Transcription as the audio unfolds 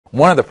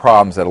one of the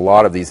problems that a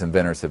lot of these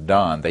inventors have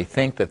done, they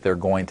think that they're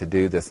going to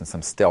do this in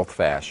some stealth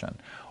fashion,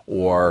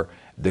 or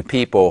the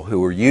people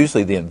who are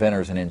usually the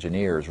inventors and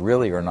engineers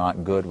really are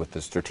not good with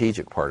the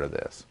strategic part of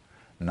this.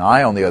 And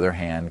I, on the other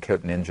hand,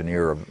 couldn't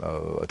engineer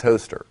a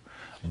toaster,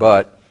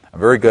 but I'm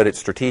very good at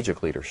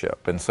strategic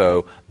leadership. And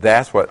so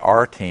that's what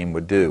our team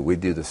would do.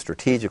 We'd do the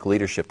strategic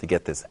leadership to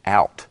get this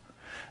out,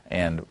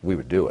 and we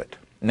would do it.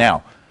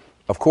 Now,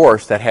 of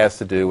course, that has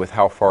to do with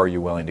how far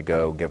you're willing to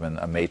go given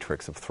a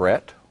matrix of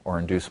threat or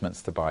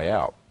inducements to buy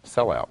out,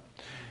 sell out.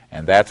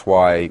 And that's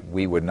why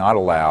we would not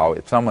allow,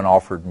 if someone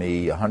offered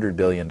me $100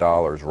 billion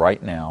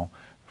right now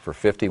for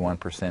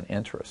 51%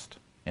 interest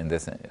in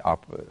this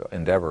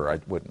endeavor,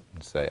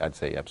 I'd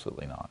say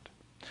absolutely not.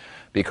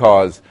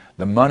 Because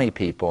the money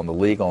people and the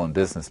legal and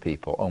business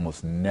people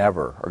almost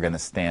never are going to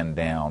stand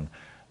down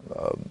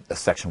a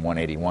Section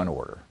 181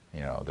 order.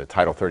 You know, the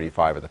Title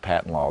 35 of the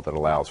patent law that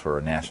allows for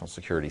a national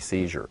security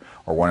seizure,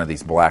 or one of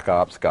these black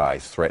ops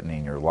guys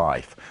threatening your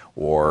life,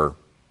 or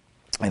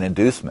an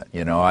inducement.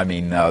 You know, I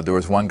mean, there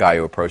was one guy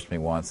who approached me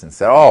once and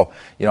said, oh,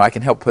 you know, I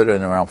can help put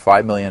in around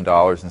 $5 million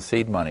in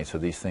seed money so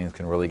these things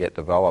can really get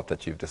developed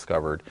that you've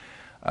discovered.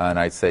 And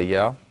I'd say,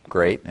 yeah,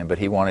 great. But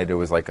he wanted, it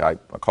was like, I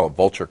call it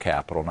vulture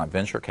capital, not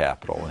venture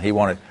capital. And he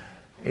wanted,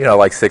 you know,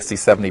 like 60,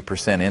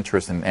 70%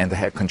 interest and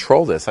to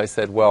control this. I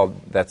said, well,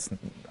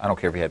 I don't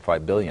care if he had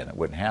 $5 billion, it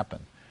wouldn't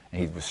happen.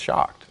 And he was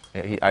shocked.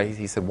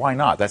 He said, why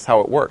not? That's how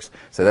it works.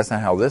 So that's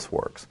not how this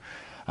works.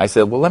 I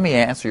said, well, let me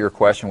answer your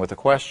question with a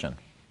question.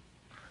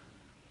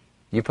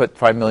 You put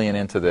 $5 million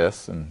into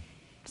this, and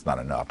it's not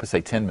enough. Let's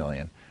say $10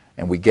 million.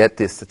 And we get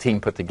the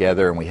team put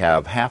together, and we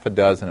have half a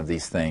dozen of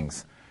these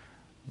things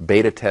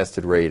beta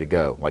tested, ready to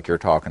go, like you're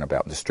talking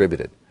about,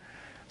 distributed.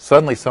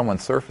 Suddenly someone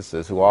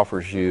surfaces who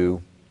offers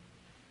you,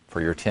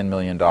 for your $10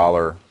 million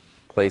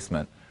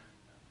placement,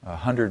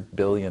 $100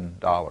 billion.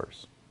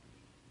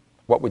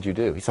 What would you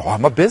do? He said, oh,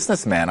 I'm a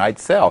businessman, I'd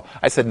sell.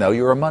 I said, no,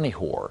 you're a money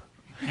whore.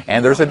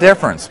 And there's a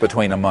difference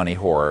between a money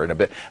whore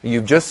and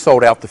you've just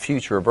sold out the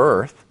future of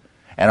Earth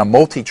and a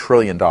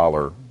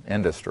multi-trillion-dollar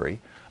industry.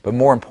 But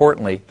more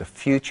importantly, the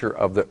future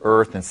of the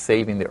Earth and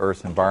saving the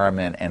Earth's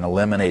environment and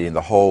eliminating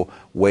the whole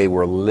way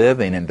we're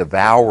living and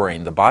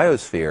devouring the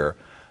biosphere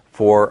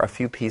for a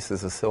few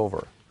pieces of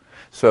silver.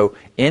 So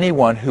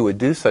anyone who would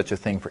do such a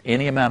thing for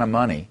any amount of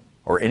money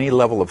or any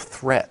level of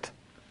threat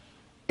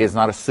is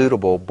not a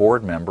suitable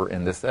board member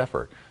in this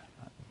effort.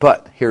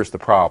 But here's the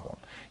problem.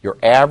 Your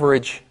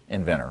average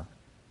inventor,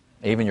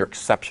 even your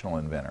exceptional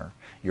inventor,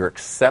 your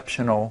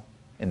exceptional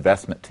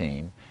investment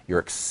team, your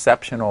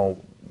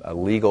exceptional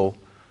legal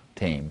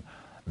team,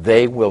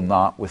 they will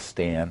not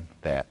withstand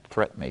that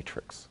threat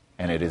matrix.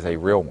 And it is a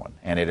real one.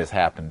 And it has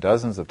happened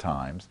dozens of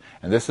times.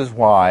 And this is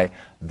why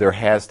there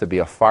has to be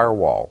a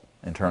firewall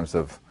in terms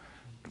of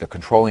the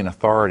controlling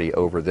authority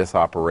over this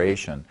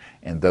operation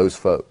and those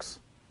folks.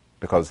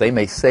 Because they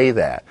may say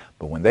that,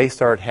 but when they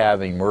start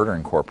having Murder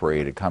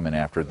Incorporated coming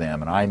after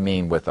them, and I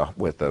mean with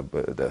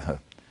the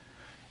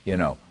you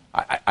know,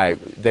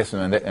 this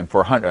and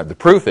for 100, the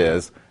proof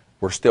is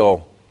we're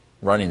still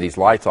running these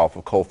lights off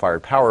of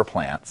coal-fired power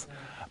plants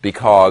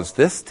because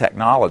this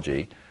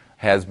technology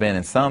has been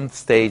in some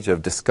stage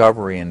of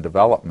discovery and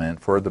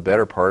development for the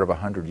better part of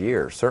 100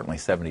 years, certainly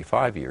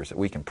 75 years, that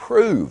we can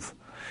prove.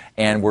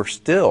 And we're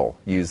still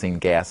using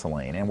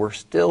gasoline, and we're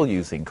still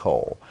using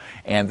coal.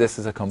 And this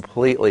is a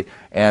completely,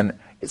 and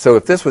so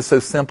if this was so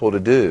simple to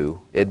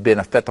do, it'd been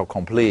a fait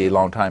accompli a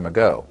long time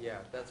ago. Yeah,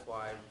 that's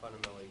why I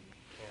fundamentally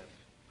can't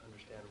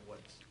understand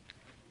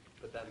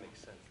but that makes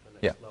sense,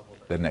 the next level.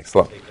 The next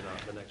level. Taken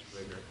off, the next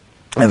rigor.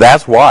 And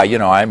that's why, you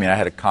know, I mean, I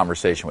had a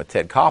conversation with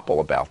Ted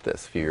Koppel about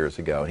this a few years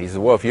ago. He said,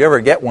 well, if you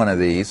ever get one of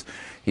these,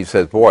 he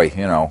says, boy,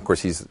 you know, of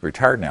course he's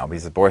retired now, but he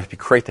said, boy, it'd be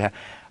great to have.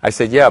 I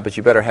said, yeah, but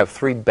you better have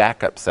 3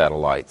 backup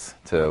satellites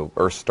to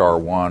Earthstar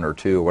 1 or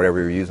 2 or whatever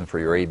you're using for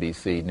your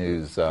ABC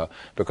News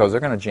because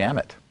they're going to jam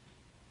it.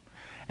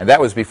 And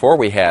that was before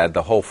we had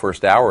the whole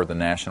first hour of the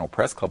National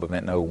Press Club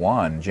event in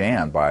 '01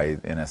 jammed by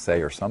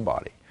NSA or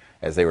somebody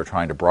as they were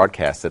trying to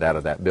broadcast it out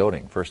of that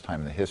building. First time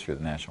in the history of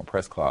the National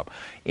Press Club.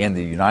 In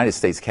the United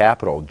States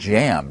Capitol,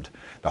 jammed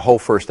the whole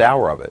first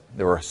hour of it.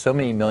 There were so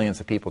many millions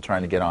of people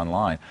trying to get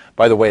online.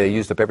 By the way, they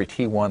used up every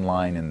T1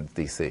 line in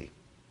D.C.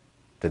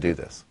 to do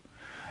this.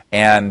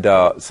 And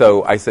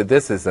so I said,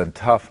 this is a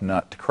tough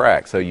nut to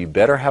crack. So you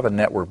better have a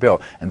network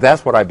built. And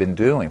that's what I've been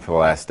doing for the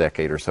last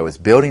decade or so, is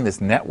building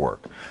this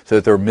network so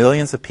that there are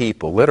millions of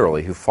people,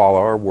 literally, who follow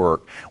our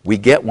work. We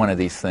get one of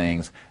these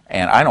things,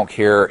 and I don't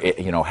care,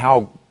 you know,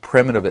 how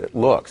primitive it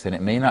looks. And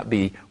it may not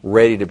be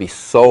ready to be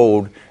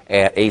sold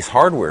at Ace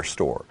Hardware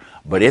store,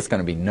 but it's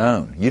going to be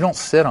known. You don't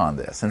sit on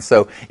this. And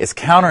so it's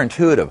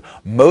counterintuitive.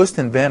 Most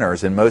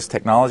inventors and most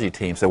technology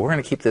teams say, we're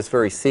going to keep this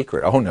very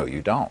secret. Oh, no,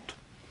 you don't.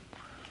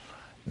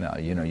 No,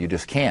 you know, you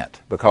just can't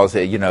because,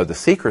 you know, the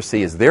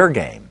secrecy is their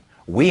game.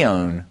 We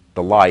own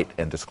the light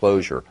and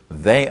disclosure.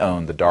 They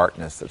own the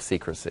darkness of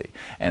secrecy.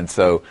 And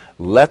so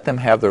let them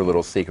have their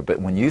little secret.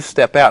 But when you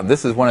step out, and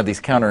this is one of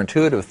these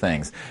counterintuitive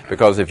things,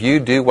 because if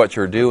you do what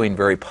you're doing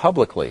very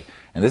publicly,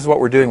 And this is what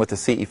we're doing with the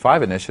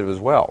CE5 initiative as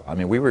well. I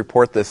mean, we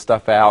report this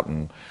stuff out,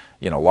 and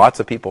lots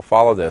of people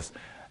follow this.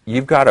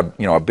 You've got a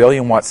 1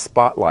 billion watt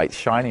spotlight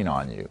shining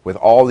on you with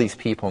all these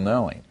people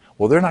knowing.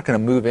 Well, they're not going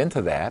to move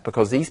into that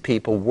because these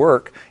people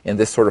work in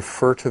this sort of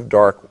furtive,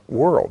 dark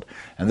world.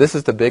 And this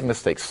is the big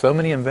mistake so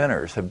many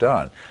inventors have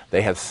done.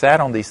 They have sat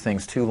on these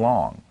things too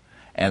long,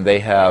 and they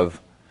have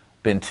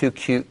been too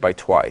cute by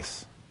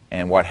twice.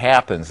 And what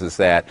happens is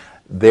that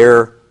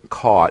they're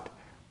caught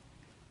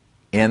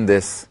in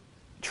this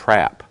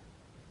trap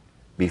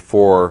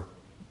before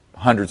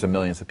hundreds of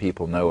millions of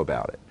people know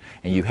about it.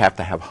 And you have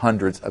to have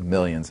hundreds of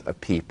millions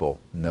of people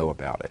know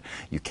about it.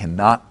 You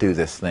cannot do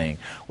this thing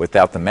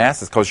without the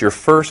masses, because your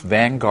first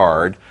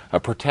vanguard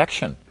of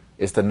protection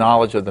is the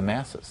knowledge of the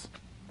masses,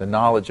 the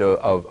knowledge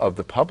of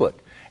the public.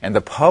 And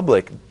the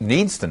public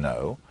needs to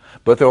know,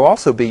 but they'll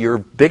also be your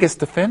biggest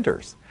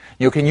defenders.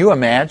 Can you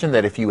imagine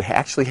that if you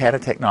actually had a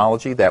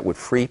technology that would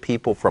free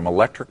people from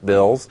electric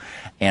bills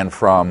and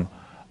from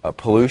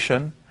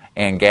pollution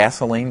and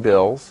gasoline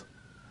bills,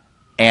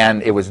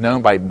 and it was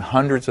known by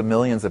hundreds of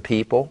millions of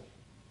people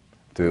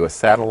through a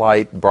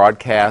satellite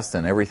broadcast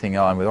and everything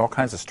else, with all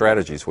kinds of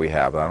strategies we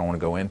have that I don't want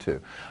to go into.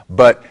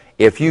 But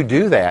if you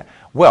do that,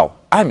 well,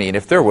 I mean,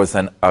 if there was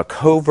a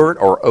covert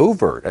or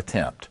overt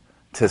attempt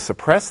to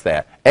suppress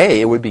that,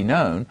 A, it would be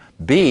known,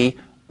 B,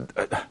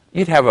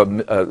 you'd have a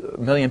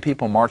million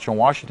people march on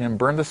Washington and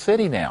burn the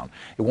city down.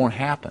 It won't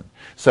happen.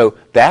 So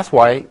that's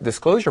why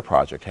Disclosure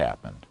Project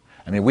happened.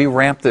 I mean, we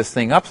ramped this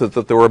thing up so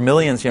that there were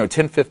millions, 10,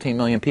 15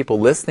 million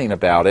people listening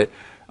about it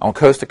on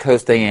Coast to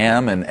Coast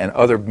AM and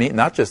other,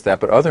 not just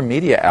that, but other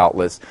media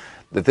outlets,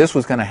 that this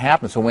was going to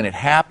happen. So when it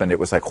happened, it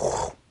was like,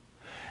 whew.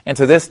 And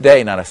to this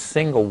day, not a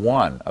single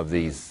one of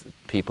these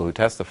people who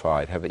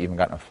testified have even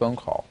gotten a phone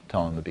call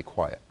telling them to be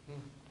quiet.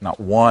 Not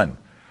one.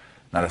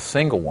 Not a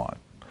single one.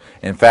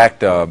 In fact,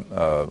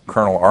 Colonel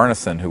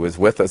Arneson, who was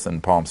with us in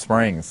Palm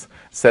Springs,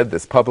 said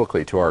this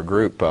publicly to our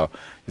group.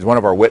 He's one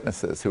of our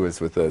witnesses who was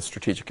with the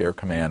Strategic Air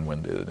Command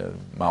when the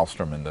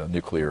Maelstrom and the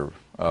nuclear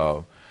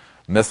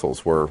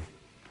missiles were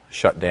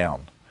shut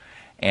down.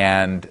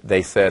 And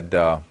they said,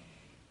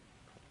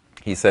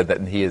 he said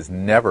that he has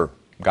never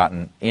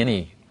gotten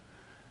any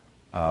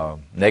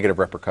negative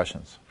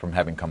repercussions from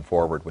having come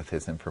forward with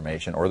his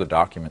information or the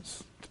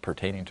documents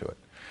pertaining to it.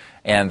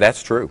 And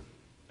that's true.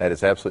 That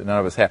is absolutely, none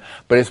of us have.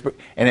 But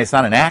it's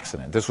not an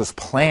accident. This was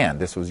planned.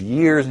 This was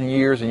years and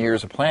years and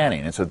years of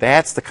planning. And so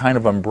that's the kind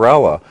of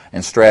umbrella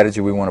and strategy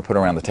we want to put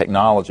around the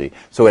technology,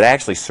 so it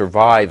actually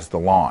survives the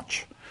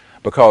launch.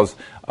 Because,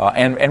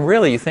 and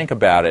really, you think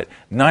about it,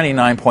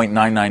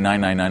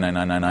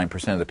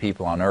 99.9999999% of the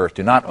people on Earth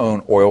do not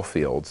own oil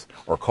fields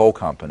or coal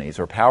companies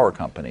or power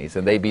companies,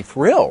 and they'd be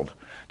thrilled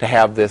to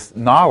have this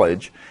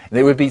knowledge. And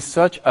it would be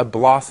such a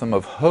blossom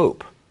of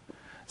hope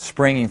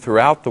springing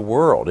throughout the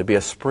world. It'd be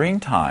a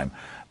springtime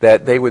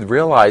that they would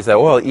realize that,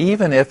 well,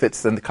 even if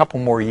it's a couple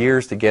more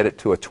years to get it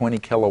to a 20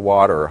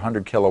 kilowatt or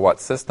 100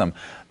 kilowatt system,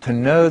 to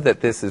know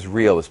that this is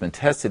real, it's been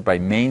tested by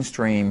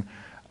mainstream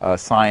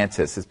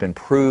scientists, it's been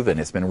proven,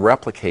 it's been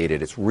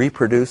replicated, it's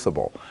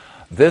reproducible.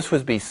 This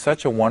would be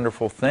such a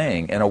wonderful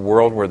thing in a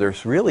world where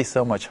there's really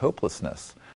so much hopelessness.